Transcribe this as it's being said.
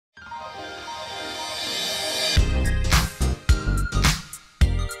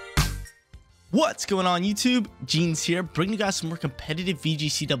What's going on YouTube? Jeans here, bringing you guys some more competitive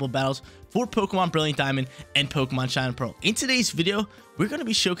VGC double battles for Pokemon Brilliant Diamond and Pokemon Shining Pearl. In today's video, we're going to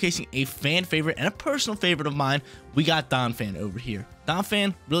be showcasing a fan favorite and a personal favorite of mine. We got Donphan over here.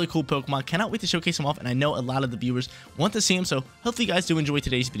 Donphan, really cool Pokemon. Cannot wait to showcase him off, and I know a lot of the viewers want to see him, so hopefully you guys do enjoy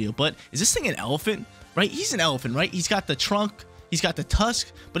today's video. But is this thing an elephant? Right? He's an elephant, right? He's got the trunk. He's got the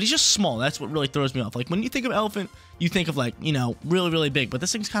tusk, but he's just small. That's what really throws me off. Like, when you think of elephant, you think of, like, you know, really, really big. But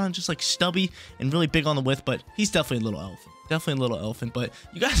this thing's kind of just, like, stubby and really big on the width, but he's definitely a little elephant. Definitely a little elephant, but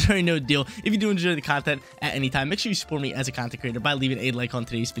you guys already know the deal. If you do enjoy the content at any time, make sure you support me as a content creator by leaving a like on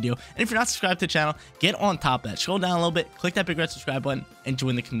today's video. And if you're not subscribed to the channel, get on top of that. Scroll down a little bit, click that big red subscribe button, and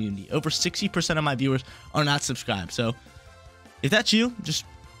join the community. Over 60% of my viewers are not subscribed, so if that's you, just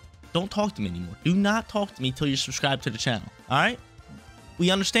don't talk to me anymore. Do not talk to me till you're subscribed to the channel, all right?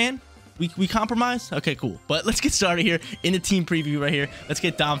 We understand? We compromise? Okay, cool. But let's get started here in the team preview right here. Let's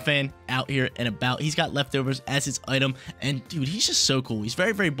get Donphan out here and about. He's got Leftovers as his item. And, dude, he's just so cool. He's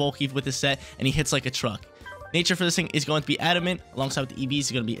very, very bulky with his set, and he hits like a truck. Nature for this thing is going to be Adamant. Alongside with the EVs,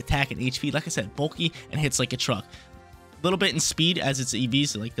 is going to be Attack and HP. Like I said, bulky and hits like a truck. A little bit in speed as its EVs,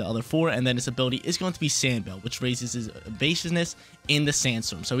 so like the other four, and then its ability is going to be Sandbell, which raises his evasiveness in the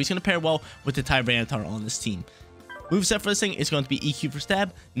Sandstorm. So he's going to pair well with the Tyranitar on this team. Moveset for this thing is going to be EQ for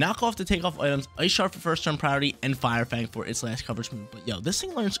stab, knock off to take off items, Ice Shard for first turn priority, and Fire Fang for its last coverage move. But yo, this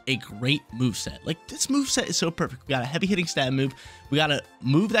thing learns a great moveset. Like, this moveset is so perfect. We got a heavy hitting stab move, we got a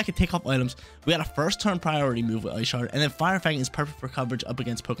move that can take off items, we got a first turn priority move with Ice Shard, and then Fire Fang is perfect for coverage up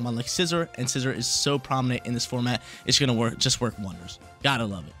against Pokemon like Scizor, and Scizor is so prominent in this format, it's gonna work wonders. Gotta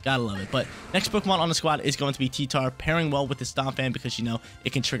love it, gotta love it. But next Pokemon on the squad is going to be T-Tar, pairing well with this Donphan because, you know,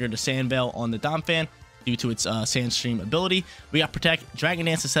 it can trigger the Sand Veil on the Donphan due to its Sandstream ability. We got Protect, Dragon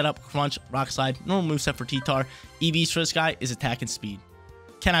Dance to set up, Crunch, Rock Slide, normal moveset for T-Tar. EVs for this guy is Attack and Speed.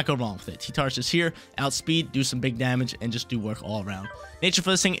 Cannot go wrong with it. T-Tar's just here, outspeed, do some big damage, and just do work all around. Nature for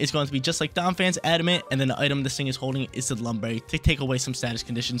this thing is going to be just like Donphan's, Adamant, and then the item this thing is holding is the Lum Berry to take away some status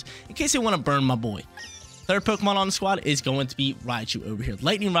conditions in case they want to burn my boy. Third Pokemon on the squad is going to be Raichu over here.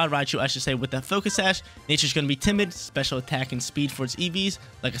 Lightning Rod Raichu, I should say, with that Focus Sash. Nature's going to be Timid, special attack and speed for its EVs.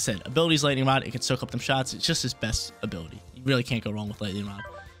 Like I said, abilities Lightning Rod, it can soak up them shots. It's just his best ability. You really can't go wrong with Lightning Rod.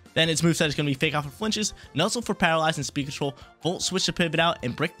 Then its moveset is going to be Fake Off for flinches, Nuzzle for paralyze and speed control, Volt Switch to pivot out,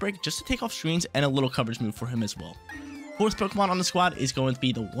 and Brick Break just to take off screens, and a little coverage move for him as well. Fourth Pokemon on the squad is going to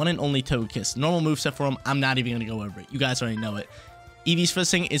be the one and only Togekiss. Normal moveset for him, I'm not even going to go over it. You guys already know it. EVs for this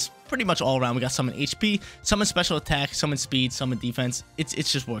thing is pretty much all around. We got some in HP, some in special attack, some in speed, some in defense. It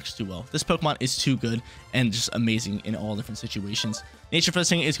just works too well. This Pokemon is too good and just amazing in all different situations. Nature for this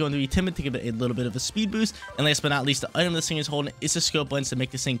thing is going to be Timid to give it a little bit of a speed boost. And last but not least, the item this thing is holding is the Scope Lens to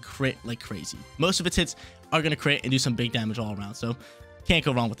make this thing crit like crazy. Most of its hits are going to crit and do some big damage all around. So can't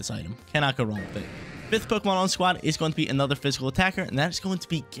go wrong with this item. Cannot go wrong with it. Fifth Pokemon on the squad is going to be another physical attacker, and that is going to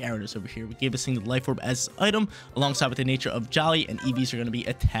be Gyarados over here. We gave this thing the Life Orb as its item, alongside with the Nature of Jolly, and EVs are going to be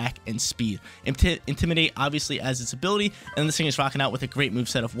Attack and Speed. Intimidate, obviously, as its ability, and this thing is rocking out with a great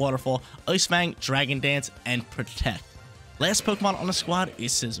moveset of Waterfall, Ice Fang, Dragon Dance, and Protect. Last Pokemon on the squad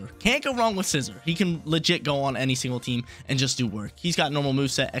is Scizor. Can't go wrong with Scizor. He can legit go on any single team and just do work. He's got normal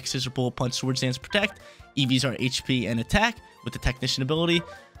moveset, X-Scissor, Bullet Punch, Swords Dance, Protect. EVs are HP and Attack with the Technician ability.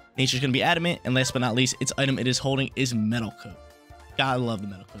 Nature's going to be Adamant, and last but not least, its item it is holding is Metal Coat. Gotta love the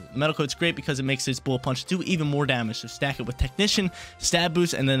Metal Coat. The Metal Coat's great because it makes its Bullet Punch do even more damage. So stack it with Technician, Stab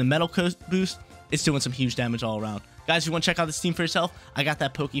Boost, and then the Metal Coat boost. It's doing some huge damage all around. Guys, if you want to check out this team for yourself, I got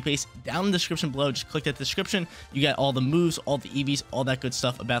that Pokepaste down in the description below. Just click that description. You get all the moves, all the EVs, all that good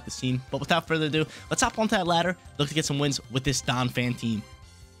stuff about this team. But without further ado, let's hop onto that ladder, look to get some wins with this Donphan team.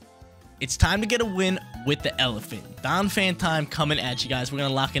 It's time to get a win with the elephant. Donphan time coming at you guys. We're going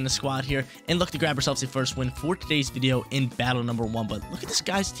to lock in the squad here and look to grab ourselves a first win for today's video in battle number 1. But look at this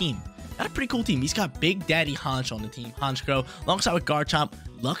guy's team. Got a pretty cool team. He's got Big Daddy Honch on the team. Honchkrow, alongside with Garchomp,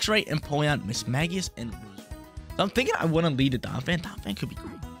 Luxray, and Empoleon, Miss Magius, and Rose. So I'm thinking I want to lead the Donphan. Donphan could be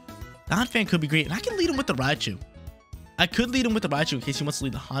great. Donphan could be great. And I can lead him with the Raichu. I could lead him with the Raichu in case he wants to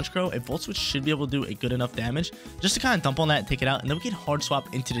lead the Honchkrow. A Volt Switch should be able to do a good enough damage just to kind of dump on that and take it out. And then we can hard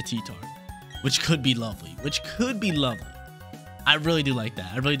swap into the T-Tar, which could be lovely. I really do like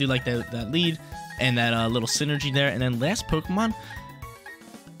that. I really do like that lead and that little synergy there. And then last Pokemon,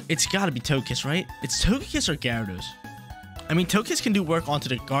 it's got to be Togekiss, right? It's Togekiss or Gyarados. I mean, Togekiss can do work onto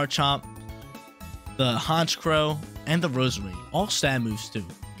the Garchomp, the Honchkrow, and the Roserade. All stab moves too.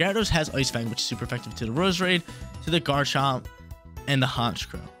 Gyarados has Ice Fang, which is super effective to the Roserade, to the Garchomp, and the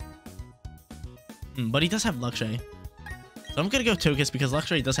Honchkrow. But he does have Luxray. So I'm going to go Togekiss because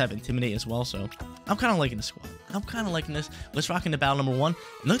Luxray does have Intimidate as well. So I'm kind of liking the squad. I'm kind of liking this. Let's rock into battle number 1.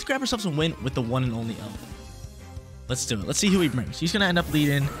 And let's grab ourselves a win with the one and only L. Let's do it. Let's see who he brings. He's going to end up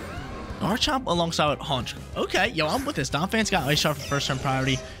leading Garchomp alongside Honchkrow. Okay, yo, I'm with this. Donphan's got Ice Shard for first turn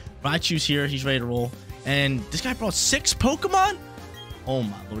priority. Raichu's here. He's ready to roll. And this guy brought 6 Pokemon? Oh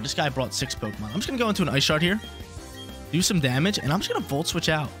my lord, this guy brought 6 Pokemon. I'm just going to go into an Ice Shard here. Do some damage. And I'm just going to Volt Switch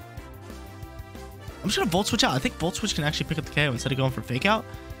out. I think Volt Switch can actually pick up the KO instead of going for Fake Out.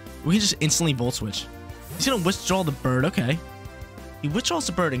 We can just instantly Volt Switch. He's going to withdraw the bird. Okay. He withdraws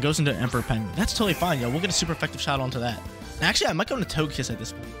the bird and goes into Emperor Penguin. That's totally fine, yo. We'll get a super effective shot onto that. And actually, I might go into Togekiss at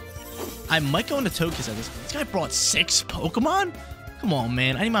this point. This guy brought 6 Pokemon? Come on,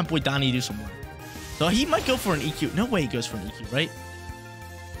 man. I need my boy Donnie to do some work. So he might go for an EQ. No way he goes for an EQ, right?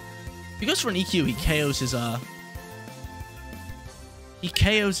 If he goes for an EQ, he KOs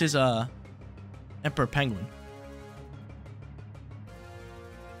his, Emperor Penguin.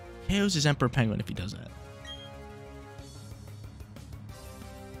 KOs his Emperor Penguin if he does that.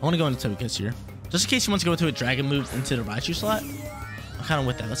 I want to go into Togekiss here. Just in case he wants to go into a Dragon move into the Raichu slot. I'm kind of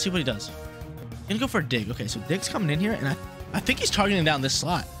with that. Let's see what he does. He's going to go for a Dig. Okay, so Dig's coming in here, and I think he's targeting down this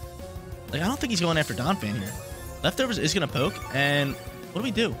slot. Like, I don't think he's going after Donphan here. Leftovers is going to poke, and what do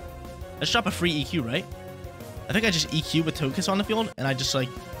we do? Let's drop a free EQ, right? I think I just EQ with Togekiss on the field, and I just, like,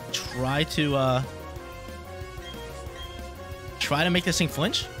 try to make this thing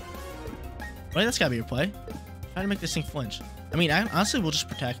flinch. Right, that's gotta be your play. Try to make this thing flinch. I mean, honestly, we'll just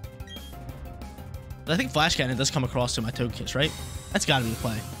protect. But I think Flash Cannon does come across to my Togekiss, right? That's gotta be the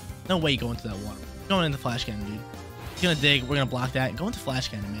play. No way you go into that water. Going into Flash Cannon, dude. He's gonna Dig. We're gonna block that. And go into Flash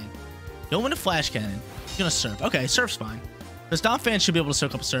Cannon, man. Go into Flash Cannon. He's gonna Surf. Okay, Surf's fine. Because Donphan should be able to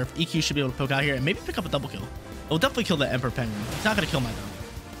soak up a Surf. EQ should be able to poke out here and maybe pick up a double kill. It'll definitely kill the Emperor Penguin. He's not gonna kill my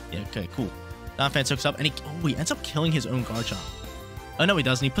Donphan. Yeah, okay, cool. Donphan soaks up, and he ends up killing his own Garchomp. Oh, no, he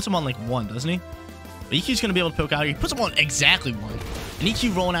doesn't. He puts him on, like, 1, doesn't he? But EQ's going to be able to poke out here. He puts him on exactly 1. And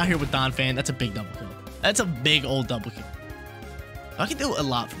EQ rolling out here with Donphan, that's a big double kill. That's a big old double kill. I can do a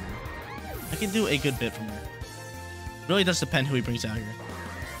lot from here. I can do a good bit from here. Really does depend who he brings out here.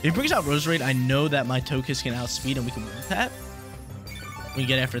 If he brings out Roserade, I know that my Togekiss can outspeed, and we can win that. We can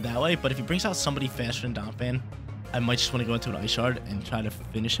get after it that way. But if he brings out somebody faster than Donphan, I might just want to go into an Ice Shard and try to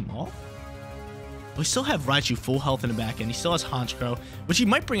finish him off. We still have Raichu full health in the back end. He still has Honchkrow, which he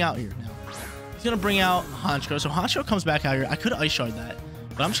might bring out here now. He's going to bring out Honchkrow. So Honchkrow comes back out here. I could Ice Shard that.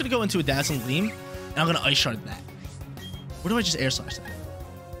 But I'm just going to go into a Dazzling Gleam, and I'm going to Ice Shard that. Where do I just Air Slash that?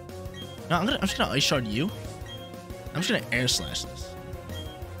 No, I'm just going to Ice Shard you. I'm just going to Air Slash this.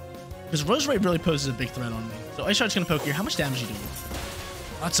 Because Roserade really poses a big threat on me. So Ice Shard's going to poke here. How much damage are you doing?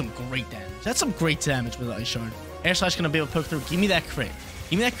 That's some great damage. That's some great damage with the Ice Shard. Air Slash going to be able to poke through. Give me that crit.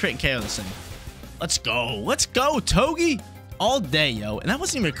 Give me that crit and KO this thing. Let's go. Let's go, Togi. All day, yo. And that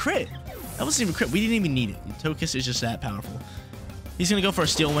wasn't even a crit. That wasn't even a crit. We didn't even need it. Togekiss is just that powerful. He's going to go for a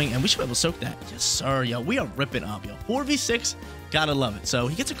Steel Wing, and we should be able to soak that. Yes, sir, yo. We are ripping up, yo. 4v6. Gotta love it. So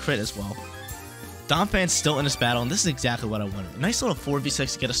he gets a crit as well. Donphan's still in this battle, and this is exactly what I wanted. A nice little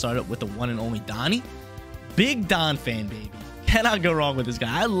 4v6 to get us started with the one and only Donnie. Big Donphan, baby. Cannot go wrong with this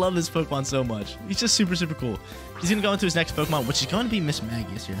guy. I love this Pokemon so much. He's just super, super cool. He's going to go into his next Pokemon, which is going to be Miss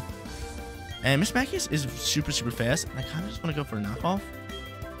Magius here. And Miss Magius is super, super fast. And I kind of just want to go for a knockoff.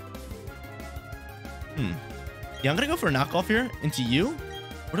 Yeah, I'm going to go for a knockoff here into you.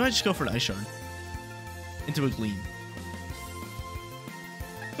 Or do I just go for an Ice Shard? Into a Gleam.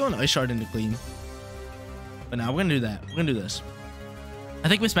 Go an Ice Shard into Gleam. But now we're going to do that. We're going to do this. I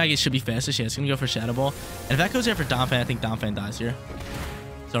think Miss Magius should be fastest. Yeah, it's going to go for Shadow Ball. And if that goes there for Donphan, I think Donphan dies here.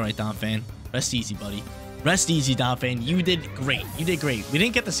 It's alright, Donphan. Rest easy, buddy. Rest easy, Donphan. You did great. You did great. We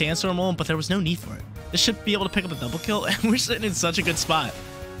didn't get the Sandstorm on, but there was no need for it. This should be able to pick up a double kill, and we're sitting in such a good spot.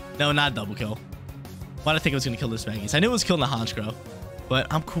 No, not double kill. Why did I think I was going to kill this Magius? I knew it was killing the Honchkrow,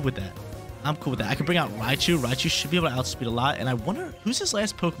 but I'm cool with that. I'm cool with that. I can bring out Raichu. Raichu should be able to outspeed a lot, and I wonder, who's his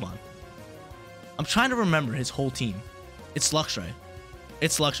last Pokemon? I'm trying to remember his whole team. It's Luxray.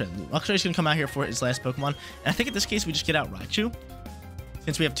 It's Luxray. Luxray's going to come out here for his last Pokemon, and I think in this case, we just get out Raichu,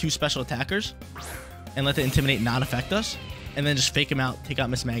 since we have 2 special attackers, and let the Intimidate not affect us, and then just fake him out, take out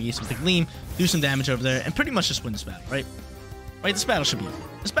Miss Magius with the Gleam, do some damage over there, and pretty much just win this battle, right? Right, this battle should be over.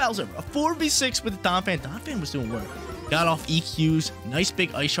 This battle's over. A 4v6 with Donphan. Donphan was doing work. Got off EQs, nice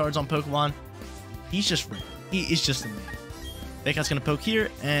big Ice Shards on Pokemon. He's just ripping. He is just the man. Fake Out's going to poke here,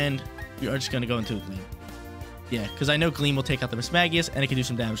 and we are just going to go into a Gleam. Yeah, because I know Gleam will take out the Miss Magius, and it can do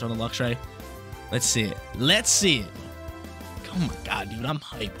some damage on the Luxray. Let's see it. Let's see it. Oh my god, dude, I'm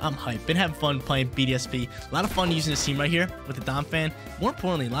hype. I'm hype. Been having fun playing BDSP. A lot of fun using this team right here with the Donphan. More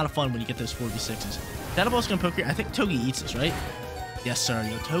importantly, a lot of fun when you get those 4v6s. Shadow Ball's gonna poke here. I think Togi eats this, right? Yes, sir.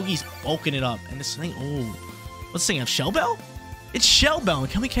 Yo, Togi's bulking it up. And this thing, oh. What's this thing have? Shell Bell? It's Shell Bell.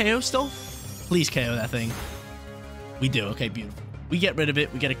 Can we KO still? Please KO that thing. We do. Okay, beautiful. We get rid of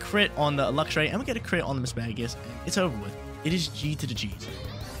it. We get a crit on the Luxray, and we get a crit on the Mismagius, and it's over with. It is G to the G's.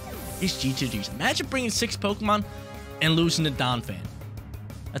 It's G to the G's. Imagine bringing 6 Pokemon and losing to Donphan.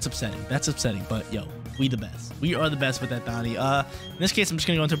 That's upsetting. That's upsetting, but yo, we the best. We are the best with that Donnie. In this case, I'm just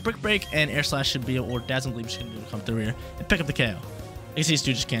going to go into Brick Break, and Air Slash should be, or Dazzling Gleam should be able to come through here and pick up the KO. I can see this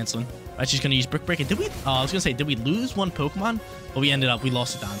dude just canceling. Right, she's going to use Brick Break. And did we, I was going to say, did we lose 1 Pokemon? But we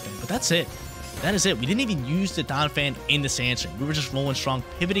lost to Donphan. But that's it. That is it. We didn't even use the Donphan in the Sandstream. We were just rolling strong,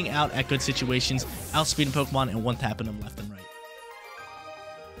 pivoting out at good situations, outspeeding Pokemon, and one-tapping them left and right.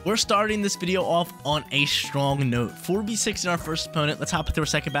 We're starting this video off on a strong note. 4v6 in our first opponent. Let's hop into our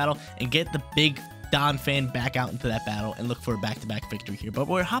second battle and get the big Donphan back out into that battle and look for a back-to-back victory here. But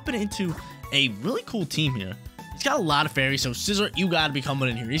we're hopping into a really cool team here. He's got a lot of fairies, so Scizor, you gotta be coming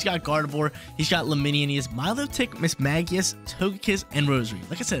in here. He's got Gardevoir, he's got Lumineon, he has Milotic, Mismagius, Togekiss, and Rosary.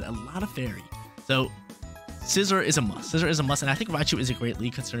 Like I said, a lot of fairy. So Scizor is a must. Scizor is a must, and I think Raichu is a great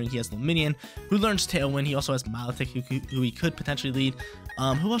lead considering he has Lumineon, who learns Tailwind. He also has Milotic, who he could potentially lead.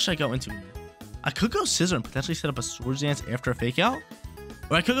 Who else should I go into here? I could go Scizor and potentially set up a Swords Dance after a Fake Out,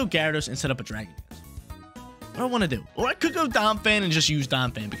 or I could go Gyarados and set up a Dragon Dance. What do I want to do? Or I could go Donphan and just use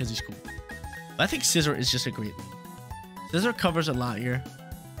Donphan because he's cool. But I think Scizor is just a great lead. Scizor covers a lot here.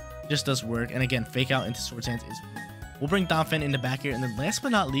 Just does work, and again, Fake Out into Swords Dance is cool. We'll bring Donphan in the back here, and then last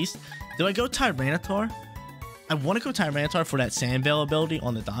but not least, do I go Tyranitar? I want to go Tyranitar for that Sand Veil ability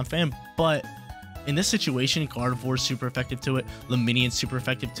on the Donphan, but in this situation, Gardevoir is super effective to it, Lumineon's super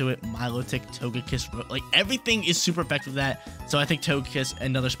effective to it, Milotic, Togekiss, like everything is super effective with that, so I think Togekiss,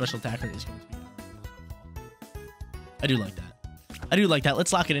 another special attacker, is going to be I do like that. I do like that.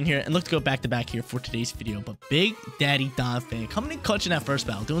 Let's lock it in here and look to go back-to-back here for today's video. But Big Daddy Donphan coming in clutch in that first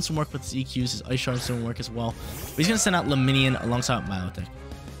battle, doing some work with his EQs, his Ice Shards doing work as well. But he's going to send out Lumineon alongside Milotic.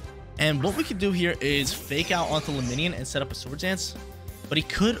 And what we could do here is Fake Out onto Lumineon and set up a Swords Dance. But he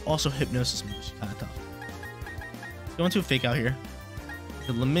could also Hypnosis me, which is kind of tough. Let's go into a Fake Out here.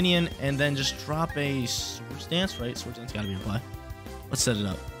 The Lumineon, and then just drop a Swords Dance, right? Swords Dance got to be your play. Let's set it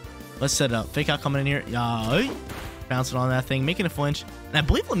up. Let's set it up. Fake Out coming in here. Yay! Bouncing on that thing, making a flinch. And I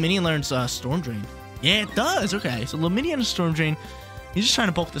believe Lumineon learns Storm Drain. Yeah, it does. Okay, so Lumineon and Storm Drain. He's just trying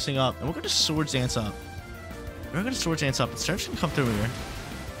to bulk this thing up. And we're going to Swords Dance up. We're going to Swords Dance up. And Surf's going to come through here.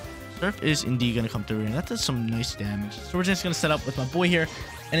 Surf is indeed going to come through here. And that does some nice damage. Swords Dance is going to set up with my boy here.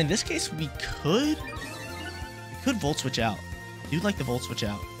 And in this case, we could Volt Switch out. I do like the Volt Switch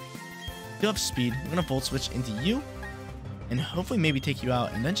out. We do have speed. We're going to Volt Switch into you. And hopefully maybe take you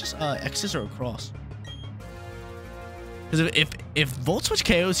out. And then just X-Scissor across. Because if Volt Switch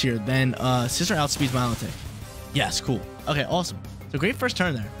KOs here, then Scizor outspeeds Milotic. Yes, cool. Okay, awesome. So great first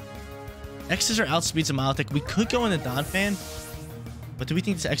turn there. X-Scissor outspeeds a Milotic. We could go into Donphan, but do we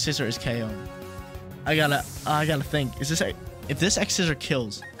think this X-Scissor is KO? I gotta think. Is this if this X-Scissor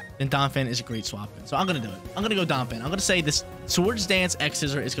kills, then Donphan is a great swap in. So I'm gonna do it. I'm gonna go Donphan. I'm gonna say this Swords Dance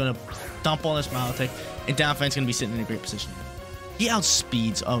X-Scissor is gonna dump on this Milotic, and Donphan's gonna be sitting in a great position here. He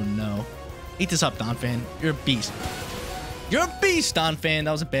outspeeds. Oh no. Eat this up, Donphan. You're a beast. You're a beast, Donphan.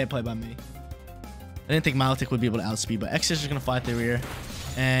 That was a bad play by me. I didn't think Milotic would be able to outspeed, but X-Scissor is going to fly through here.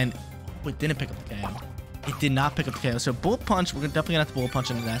 And it didn't pick up the KO. It did not pick up the KO. So Bullet Punch, we're definitely going to have to Bullet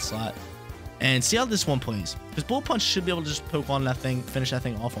Punch into that slot. And see how this one plays. Because Bullet Punch should be able to just poke on that thing, finish that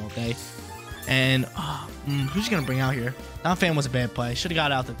thing off all day. And who's he going to bring out here? Donphan was a bad play. Should have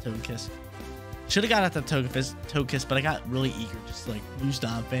got out the Togekiss. Should have got out the Togekiss, but I got really eager just to like lose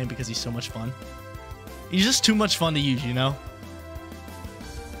Donphan because he's so much fun. He's just too much fun to use, you know?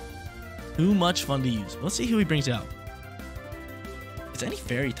 Too much fun to use. Let's see who he brings out. It's any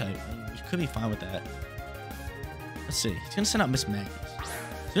fairy type. I mean, you could be fine with that. Let's see. He's going to send out Mismagius.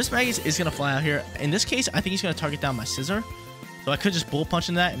 So Mismagius is going to fly out here. In this case, I think he's going to target down my Scizor. So I could just Bullet Punch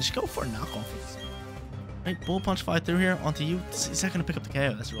in that and just go for a knockoff. Right? Bullet Punch fly through here onto you. Is that going to pick up the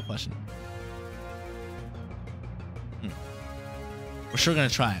KO? That's the real question. We're sure gonna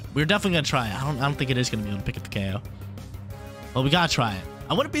try it. We're definitely gonna try it. I don't think it is gonna be able to pick up the KO. Well, we gotta try it.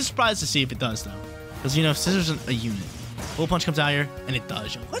 I wouldn't be surprised to see if it does though, because you know Scizor's a unit. Bullet Punch comes out here and it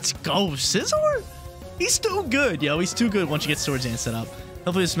does. Yo, let's go, Scizor. He's too good, yo. He's too good once you get Swords Dance set up.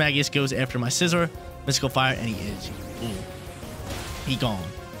 Hopefully this Mismagius goes after my Scizor. Mystical Fire, and he is. Ooh. He gone.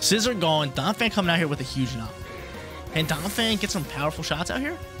 Scizor gone. Donphan coming out here with a huge knock. Can Donphan get some powerful shots out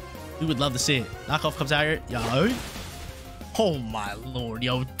here? We would love to see it. Knockoff comes out here. Yo. Oh my lord,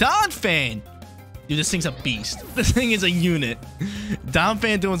 yo, Donphan! Dude, this thing's a beast. This thing is a unit.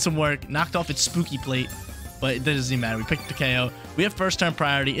 Donphan doing some work. Knocked off its spooky plate. But it doesn't even matter. We picked the KO. We have first turn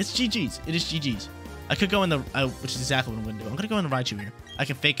priority. It's GG's. It is GG's. I could go in the... which is exactly what I'm going to do. I'm going to go in the Raichu here. I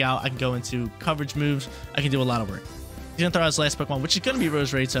can fake out. I can go into coverage moves. I can do a lot of work. He's going to throw out his last Pokemon, which is going to be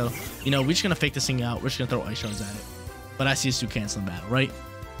Rose Raid. So, you know, we're just going to fake this thing out. We're just going to throw Ice Shards at it. But I see us two canceling battle, right?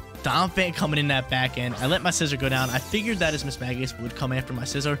 Donphan coming in that back end. I let my Scizor go down. I figured that his Miss Magius would come after my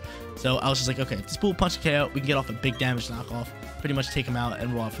Scizor. So I was just like, okay, this Bull Punch KO. We can get off a big damage knockoff. Pretty much take him out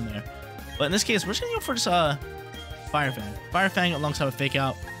and roll out from there. But in this case, we're just going to go for this Fire Fang. Fire Fang alongside with Fake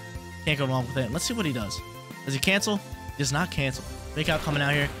Out. Can't go wrong with it. Let's see what he does. Does he cancel? He does not cancel. Fake Out coming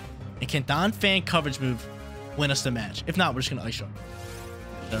out here. And can Donphan coverage move win us the match? If not, we're just going to Ice Shard.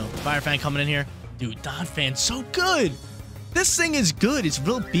 So Fire Fang coming in here. Dude, Donphan's so good. This thing is good. It's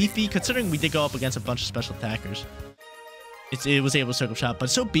real beefy, considering we did go up against a bunch of special attackers. It was able to circle shot, but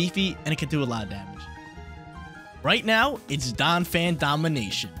it's so beefy, and it can do a lot of damage. Right now, it's Donphan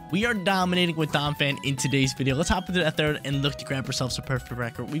Domination. We are dominating with Donphan in today's video. Let's hop into that third and look to grab ourselves a perfect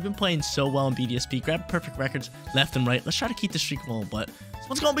record. We've been playing so well in BDSP. Grab perfect records left and right. Let's try to keep the streak rolling, but this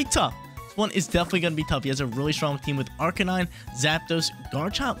one's going to be tough. This one is definitely going to be tough. He has a really strong team with Arcanine, Zapdos,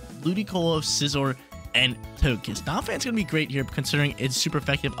 Garchomp, Ludicolo, Scizor, and Togekiss. Donphan's going to be great here, considering it's super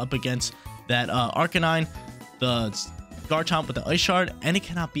effective up against that Arcanine, the Garchomp with the Ice Shard, and it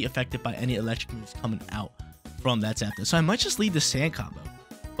cannot be affected by any electric moves coming out from that Zapdos. So I might just lead the Sand combo,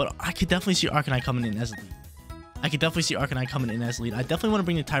 but I could definitely see Arcanine coming in as a lead. I definitely want to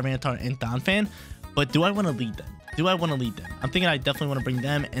bring the Tyranitar and Donphan, but do I want to lead them? I'm thinking I definitely want to bring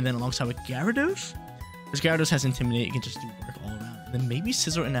them, and then alongside with Gyarados, because Gyarados has Intimidate, it can just do work all around, and then maybe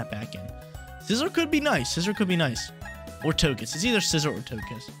Scizor in that back end. Scizor could be nice. Or Togekiss. It's either Scizor or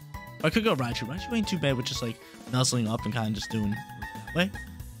Togekiss. Or I could go Raichu. Raichu ain't too bad with just like nuzzling up and kind of just doing it that way.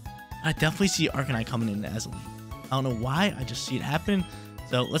 I definitely see Arcanine coming in as a lead. I don't know why. I just see it happen.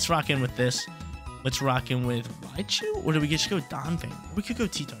 So let's rock in with this. Let's rock in with Raichu. Or do we just go Donphan? Or we could go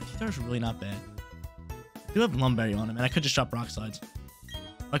T-Tar. T-Tar's really not bad. I do have Lum Berry on him, and I could just drop Rock Slides.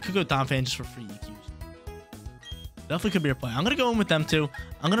 Or I could go Donphan just for free EQs. Definitely could be a play. I'm going to go in with them too.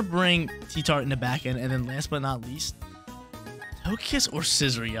 I'm going to bring T-Tart in the back end. And then last but not least, Togekiss or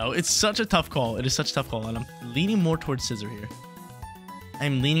Scizor, yo. It's such a tough call. It is such a tough call. And I'm leaning more towards Scizor here.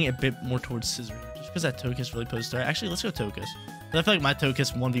 I'm leaning a bit more towards Scizor here. Just because that Togekiss really poses threat. Actually, let's go Togekiss. I feel like my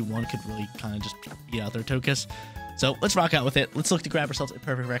Togekiss 1v1 could really kind of just beat out their Togekiss. So let's rock out with it. Let's look to grab ourselves a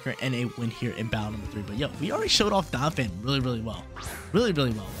perfect record and a win here in battle number 3. But yo, we already showed off Donphan really well. Really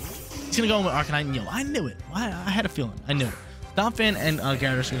well. He's going to go in with Arcanine. Yo, I knew it. I had a feeling. I knew it. Donphan and Gyarados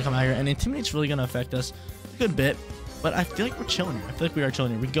are going to come out here, and Intimidate's really going to affect us a good bit. But I feel like we're chilling here. I feel like we are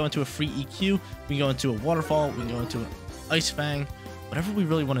chilling here. We can go into a free EQ. We can go into a Waterfall. We can go into an Ice Fang. Whatever we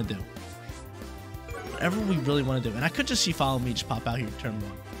really want to do. And I could just see Follow Me just pop out here turn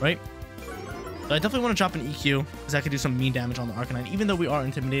 1, right? So I definitely want to drop an EQ, because I could do some mean damage on the Arcanine. Even though we are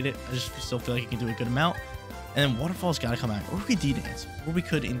intimidated, I just still feel like it can do a good amount. And then Waterfall's got to come out. Or we could D-Dance. Or we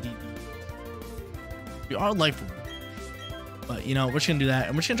could indeed D-Dance. We are Life Orb. But, you know, we're just going to do that.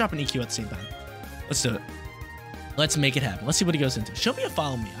 And we're just going to drop an EQ at the same time. Let's do it. Let's make it happen. Let's see what he goes into. Show me a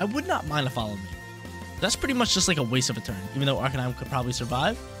Follow Me. I would not mind a Follow Me. That's pretty much just like a waste of a turn. Even though Arcanine could probably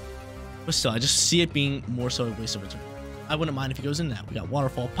survive. But still, I just see it being more so a waste of a turn. I wouldn't mind if he goes in that. We got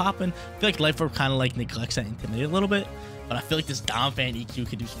Waterfall popping. I feel like Life Orb kind of like neglects that Intimidate a little bit. But I feel like this Donphan EQ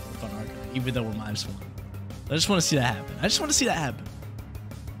could do some work on Arcanine. Even though we're -1. I just want to see that happen.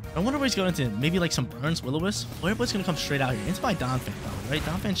 I wonder what he's going into. Maybe like some Burns, Will-O-Wisp. Everybody's going to come straight out here. Into my Donphan, probably, right?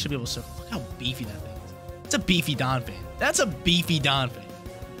 Donphan should be able to circle. Look how beefy that thing is. It's a beefy Donphan.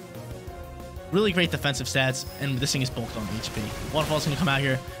 Really great defensive stats, and this thing is bulked on HP. Waterfall's going to come out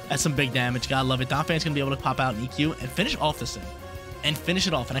here. That's some big damage. Gotta love it. Donphan's going to be able to pop out an EQ and finish off this thing. And finish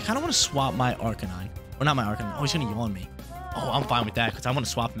it off. And I kind of want to swap my Arcanine. Or not my Arcanine. Oh, he's going to yawn me. Oh, I'm fine with that, because I want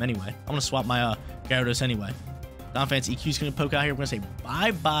to swap him anyway. I want to swap my Gyarados anyway. Donphan's EQ is going to poke out here. We're going to say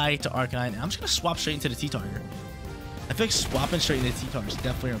bye-bye to Arcanine. And I'm just going to swap straight into the T-Tar here. I feel like swapping straight into the T-Tar is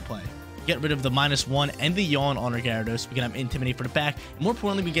definitely in play. Get rid of the -1 and the yawn on our Gyarados. We can have Intimidate for the back. And more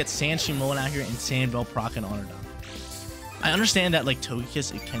importantly, we get Sandstream rolling out here and Sandbell proccing on our Donphan. I understand that, like,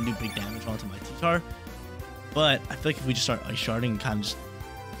 Togekiss, it can do big damage onto my T-Tar. But I feel like if we just start Ice Sharding and kind of just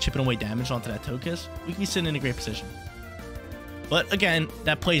chipping away damage onto that Togekiss, we can be sitting in a great position. But again,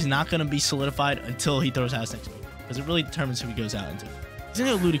 that play is not going to be solidified until he throws out his next move. Because it really determines who he goes out into. He's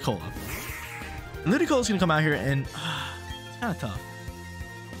going to go Ludicolo. Ludicolo's going to come out here and it's kind of tough.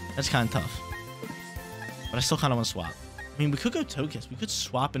 That's kind of tough. But I still kind of want to swap. I mean, we could go Togekiss. We could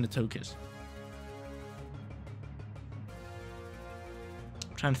swap into Togekiss.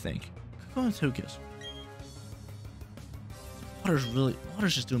 I'm trying to think. Go on Togekiss.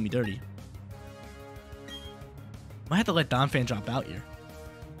 Water's just doing me dirty. Might have to let Donphan drop out here.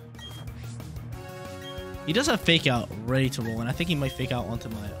 He does have Fake Out ready to roll, and I think he might Fake Out onto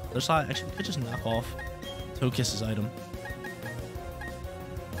my other side. Actually, we could just knock off Togekiss's item.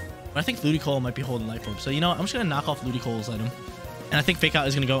 But I think Ludicolo might be holding Life Orb. So, you know what? I'm just going to knock off Ludicolo's item. And I think Fake Out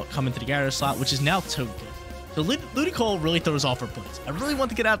is going to come into the Gyarados slot, which is now Togekiss. So Ludicolo really throws off her plays. I really want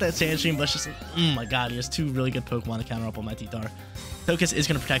to get out that Sandstream, but it's just like, oh my god, he has two really good Pokemon to counter up on my T-Tar. Togekiss is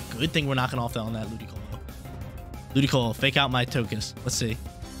going to protect. Good thing we're knocking off on that Ludicolo. Ludicolo, Fake Out my Togekiss. Let's see.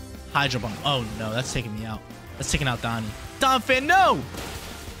 Hydro Bomb. Oh no, that's taking me out. That's taking out Donnie. Donphan, no!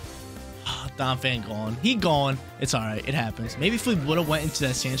 Donphan gone. He gone. It's alright. It happens. Maybe if we would have went into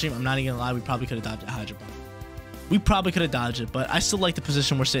that Sandstream, I'm not even gonna lie, we probably could have dodged that Hydro Bomb. We probably could have dodged it, but I still like the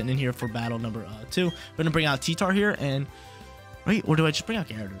position we're sitting in here for battle number 2. We're gonna bring out T-Tar here, and right, or do I just bring out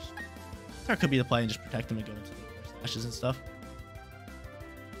Gyarados? T-Tar could be the play and just protect him and go into the slashes and stuff.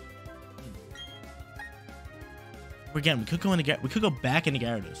 Again, we could go back into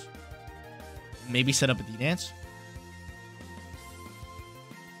Gyarados. Maybe set up a D-Dance.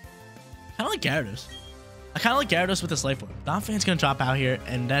 I kind of like Gyarados. I kind of like Gyarados with this Life Orb. Donphan's going to drop out here,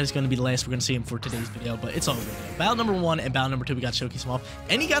 and that is going to be the last we're going to see him for today's video, but it's all good. Battle number 1 and battle number 2, we got Showcase him off,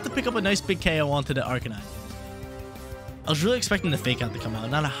 and he got to pick up a nice big KO onto the Arcanine. I was really expecting the Fake Out to come out,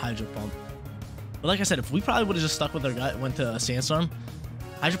 not a Hydro Pump. But like I said, if we probably would have just stuck with our gut, went to a Sandstorm,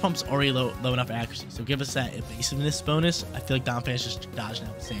 Hydro Pump's already low enough for accuracy, so give us that evasiveness bonus. I feel like Donphan's just dodging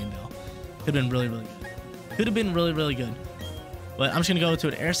out with Sandbell. Could have been really, really good. Could have been really, really good. But I'm just going to go to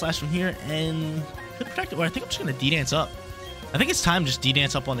an Air Slash from here and could protect it. Or I think I'm just going to D-Dance up. I think it's time to just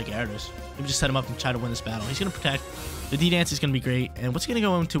D-Dance up on the Gyarados. Maybe just set him up and try to win this battle. He's going to protect. The D-Dance is going to be great. And what's he going to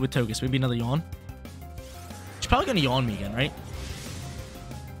go into with Togekiss? Maybe another Yawn? He's probably going to Yawn me again, right?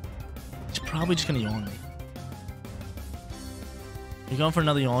 He's probably just going to Yawn me. He's going for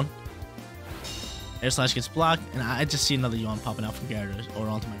another Yawn. Air Slash gets blocked, and I just see another Yawn popping out from Gyarados or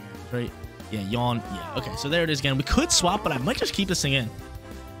onto my Gyarados, right? Yeah, Yawn. Yeah, okay, so there it is again. We could swap, but I might just keep this thing in.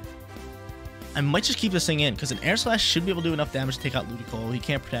 I might just keep this thing in, because an Air Slash should be able to do enough damage to take out Ludicolo. He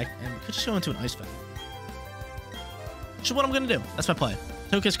can't protect, and we could just go into an Ice Fang. Which is what I'm going to do. That's my play.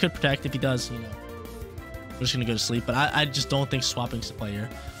 Togekiss could protect. If he does, you know, we're just going to go to sleep. But I just don't think swapping's the play here.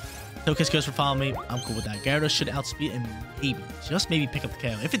 Togekiss goes for Follow Me. I'm cool with that. Gyarados should outspeed and maybe, just maybe pick up the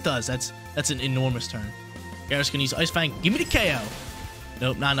KO. If it does, that's an enormous turn. Gyarados going to use Ice Fang. Give me the KO.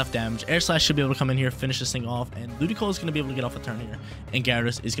 Nope, not enough damage. Air Slash should be able to come in here, finish this thing off, and Ludicolo is going to be able to get off a turn here, and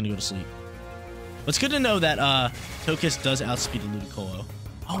Gyarados is going to go to sleep. But it's good to know that Togekiss does outspeed the Ludicolo.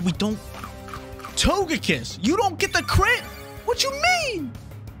 Oh, we don't... Togekiss! You don't get the crit? What you mean?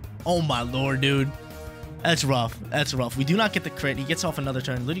 Oh my lord, dude. That's rough. That's rough. We do not get the crit. He gets off another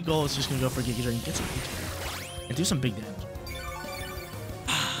turn. Ludicolo is just going to go for a Giga Drain. He gets a Giga Drain and do some big damage.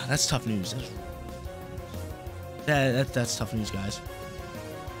 That's tough news. That's tough news, guys.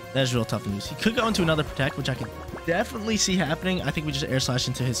 That is real tough news. He could go into another Protect, which I could definitely see happening. I think we just Air Slash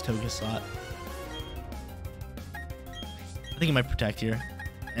into his Togekiss slot. I think he might Protect here.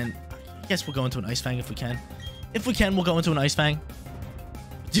 And I guess we'll go into an Ice Fang if we can. If we can, we'll go into an Ice Fang.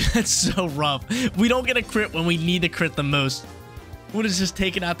 Dude, that's so rough. We don't get a crit when we need the crit the most. We would have just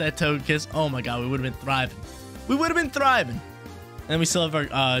taken out that Togekiss. Oh my god, we would have been thriving. We would have been thriving. And then we still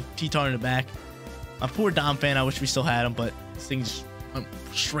have our T-Tar in the back. My poor Donphan, I wish we still had him, but this thing's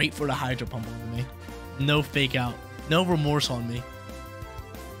straight for the Hydro Pump on me. No Fake Out. No remorse on me.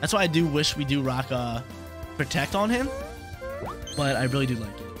 That's why I do wish we do rock Protect on him. But I really do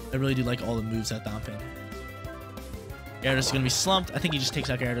like it. I really do like all the moves that Donphan has. Gyarados is going to be slumped. I think he just takes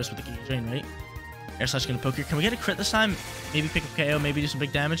out Gyarados with the Giga Drain, right? Air Slash is going to poke here. Can we get a crit this time? Maybe pick up KO, maybe do some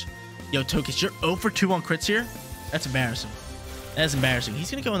big damage. Yo, Togekiss, you're 0 for 2 on crits here? That's embarrassing. That is embarrassing.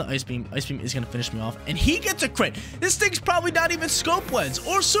 He's going to go in the Ice Beam. Ice Beam is going to finish me off. And he gets a crit. This thing's probably not even Scope Lens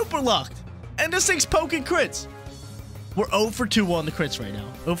or Super Locked. And this thing's poking crits. We're 0 for 2 on the crits right now.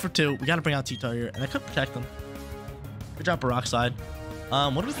 0 for 2. We got to bring out T-Tar here. And I could protect him. Could drop a Rock Slide.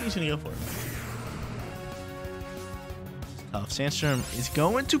 What do we think he's going to go for? Tough. Sandstorm is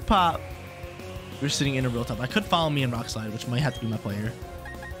going to pop. We're sitting in a real tough. I could Follow Me and Rock Slide, which might have to be my play here.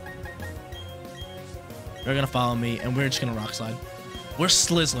 They're going to Follow Me, and we're just going to Rock Slide. We're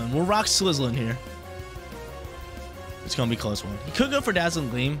Slizzling. We're Rock Slizzling here. It's going to be a close one. He could go for Dazzling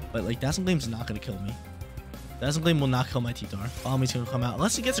Gleam, but like Dazzling Gleam's not going to kill me. Dazzling Gleam will not kill my T-Tar. Follow Me's going to come out.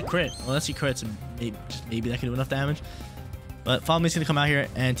 Unless he gets a crit. Unless he crits, and maybe that could do enough damage. But Follow Me's going to come out here,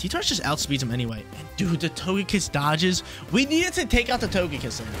 and T-Tar just outspeeds him anyway. And dude, the Togekiss dodges. We needed to take out the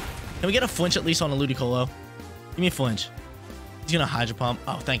Togekiss there. Can we get a flinch at least on a Ludicolo? Give me a flinch. He's gonna Hydro Pump.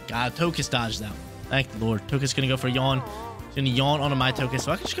 Oh, thank God. Togekiss dodged out. Thank the Lord. Togekiss gonna go for a Yawn. He's gonna Yawn onto my Togekiss.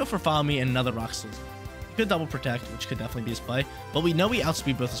 So I can just go for Follow Me and another Rock Slide. He could double protect, which could definitely be his play. But we know we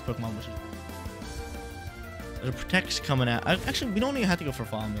outspeed both his Pokemon, which is... The Protect's coming out. Actually, we don't even have to go for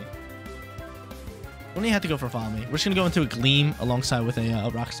Follow Me. We don't even have to go for Follow Me. We're just gonna go into a Gleam alongside with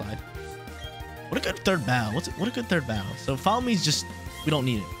a Rock Slide. What a good third battle. What a good third battle. So Follow Me is just... We don't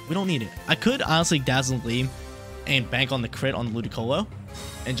need it. We don't need it. I could honestly Dazzling Gleam and bank on the crit on Ludicolo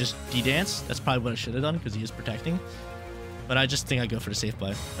and just D-Dance. That's probably what I should have done because he is protecting. But I just think I go for the safe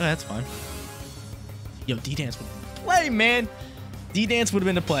play. Oh, that's fine. Yo, D-Dance would have been the play, man. D-Dance would have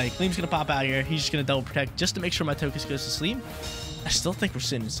been the play. Gleam's going to pop out here. He's just going to double protect just to make sure my Togekiss goes to sleep. I still think we're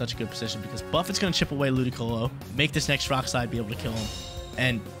sitting in such a good position because Buffett's going to chip away Ludicolo, make this next Rock Slide be able to kill him.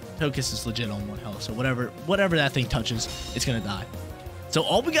 And Togekiss is legit on 1 health. So whatever that thing touches, it's going to die. So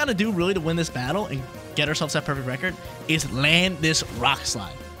all we got to do really to win this battle and get ourselves that perfect record is land this Rock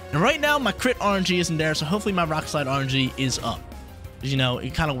Slide. And right now, my crit RNG isn't there, so hopefully my Rock Slide RNG is up. Because, you know,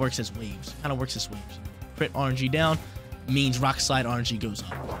 it kind of works as waves. Crit RNG down means Rock Slide RNG goes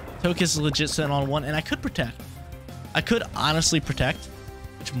up. Togekiss is legit sitting on 1, and I could protect. I could honestly protect,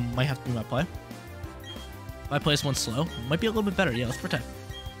 which might have to be my play. If I play this one slow, it might be a little bit better. Yeah, let's protect.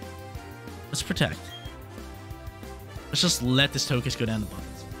 Let's protect. Let's just let this Togekiss go down the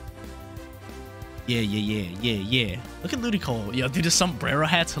buckets. Yeah. Look at Ludicolo. Yo, dude, the sombrero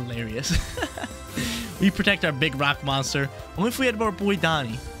hat's hilarious. We protect our big rock monster. Only if we had our boy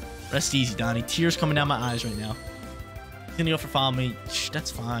Donnie. Rest easy, Donnie. Tears coming down my eyes right now. He's gonna go for Follow Me. Shh,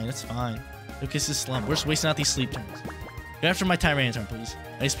 that's fine. Togekiss is slump. We're just wasting out these sleep turns. Go after my Tyranitar, please.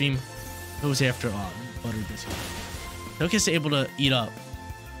 Ice Beam goes after Butter Biscuit. Togekiss is able to eat up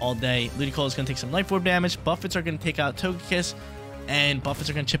all day. Ludicolo is going to take some Life Orb damage. Buffets are going to take out Togekiss, and Buffets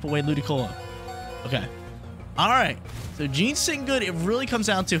are going to chip away Ludicolo. Okay. Alright. So Gene's sitting good. It really comes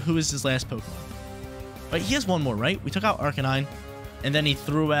down to who is his last Pokemon. Right, he has one more, right? We took out Arcanine, and then he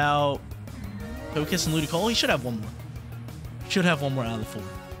threw out Togekiss and Ludicolo. He should have one more. Should have one more out of the 4.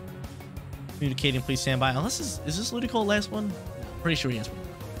 Communicating, please stand by. Unless is this Ludicolo last one? Pretty sure he has one.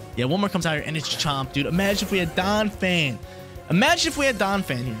 Yeah, one more comes out here, and it's Chomp, dude. Imagine if we had Donphan. Imagine if we had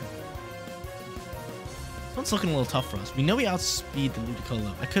Donphan here. This one's looking a little tough for us. We know we outspeed the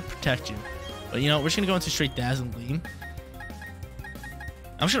Ludicolo. I could protect you. But, you know, we're just going to go into straight Dazzling Gleam.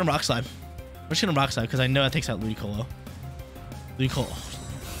 I'm just going to Rock Slide. We're just going to Rock Slide because I know that takes out Ludicolo. Ludicolo.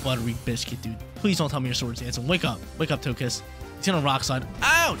 Oh, buttery biscuit, dude. Please don't tell me your sword's dancing. Wake up. Wake up, Togekiss. He's going to Rock Slide.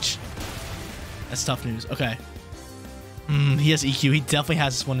 Ouch! That's tough news. Okay. He has EQ. He definitely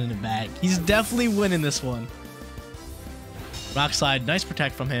has this one in the bag. He's definitely winning this one. Rock Slide. Nice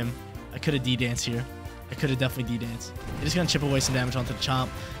protect from him. I could have D-Danced here. I could have definitely D-Danced. He's just going to chip away some damage onto the Chomp.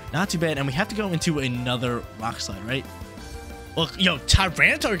 Not too bad. And we have to go into another Rock Slide, right? Well, yo,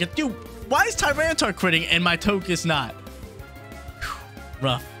 Tyranitar. Dude, why is Tyranitar critting and my Togekiss not? Whew,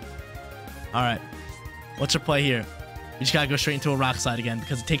 rough. All right. What's our play here? We just got to go straight into a Rock Slide again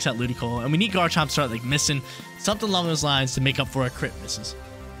because it takes out Ludicolo. And we need Garchomp to start, like, missing something along those lines to make up for our crit misses.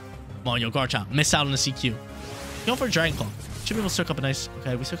 Come on, yo, Garchomp. Miss out on the CQ. Going for a Dragon Claw. Should be able to soak up a nice...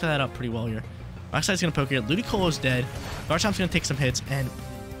 Okay, we soaked that up pretty well here. Rock Slide's going to poke here. Ludicolo's dead. Garchomp's going to take some hits. And...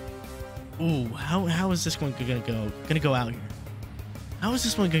 Ooh, how is this one going to go out here? How is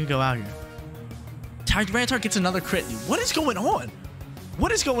this one going to go out here? Tyranitar gets another crit, dude. What is going on?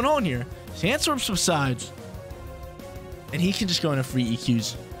 What is going on here? Sandstorm subsides. And he can just go into free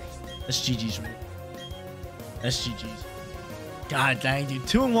EQs. That's GG's, right? That's GG's. God dang, dude.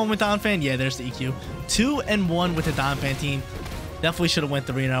 2-1 with Donphan. Yeah, there's the EQ. 2-1 with the Donphan team. Definitely should have went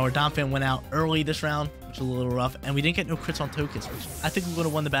 3-0. Donphan went out early this round, which was a little rough. And we didn't get no crits on Togekiss. I think we would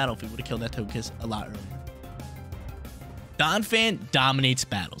have won the battle if we would have killed that Togekiss a lot earlier. Donphan dominates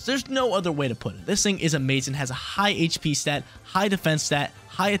battles. There's no other way to put it. This thing is amazing. Has a high HP stat, high defense stat,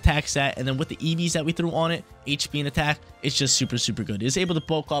 high attack stat, and then with the EVs that we threw on it, HP and attack, it's just super, super good. It's able to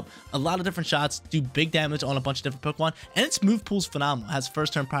bulk up a lot of different shots, do big damage on a bunch of different Pokemon, and its move pool's phenomenal. It has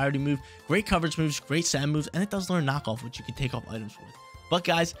first turn priority move, great coverage moves, great stab moves, and it does learn knockoff, which you can take off items with. But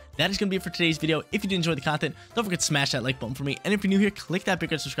guys, that is going to be it for today's video. If you did enjoy the content, don't forget to smash that like button for me. And if you're new here, click that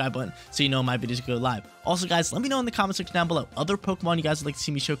big red subscribe button so you know my videos go live. Also, guys, let me know in the comment section down below other Pokemon you guys would like to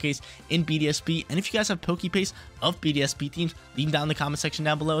see me showcase in BDSP. And if you guys have Pokepace of BDSP teams, leave them down in the comment section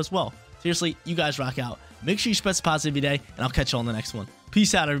down below as well. Seriously, you guys rock out. Make sure you spread some positivity today, and I'll catch you on the next one.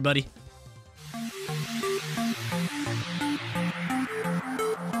 Peace out, everybody.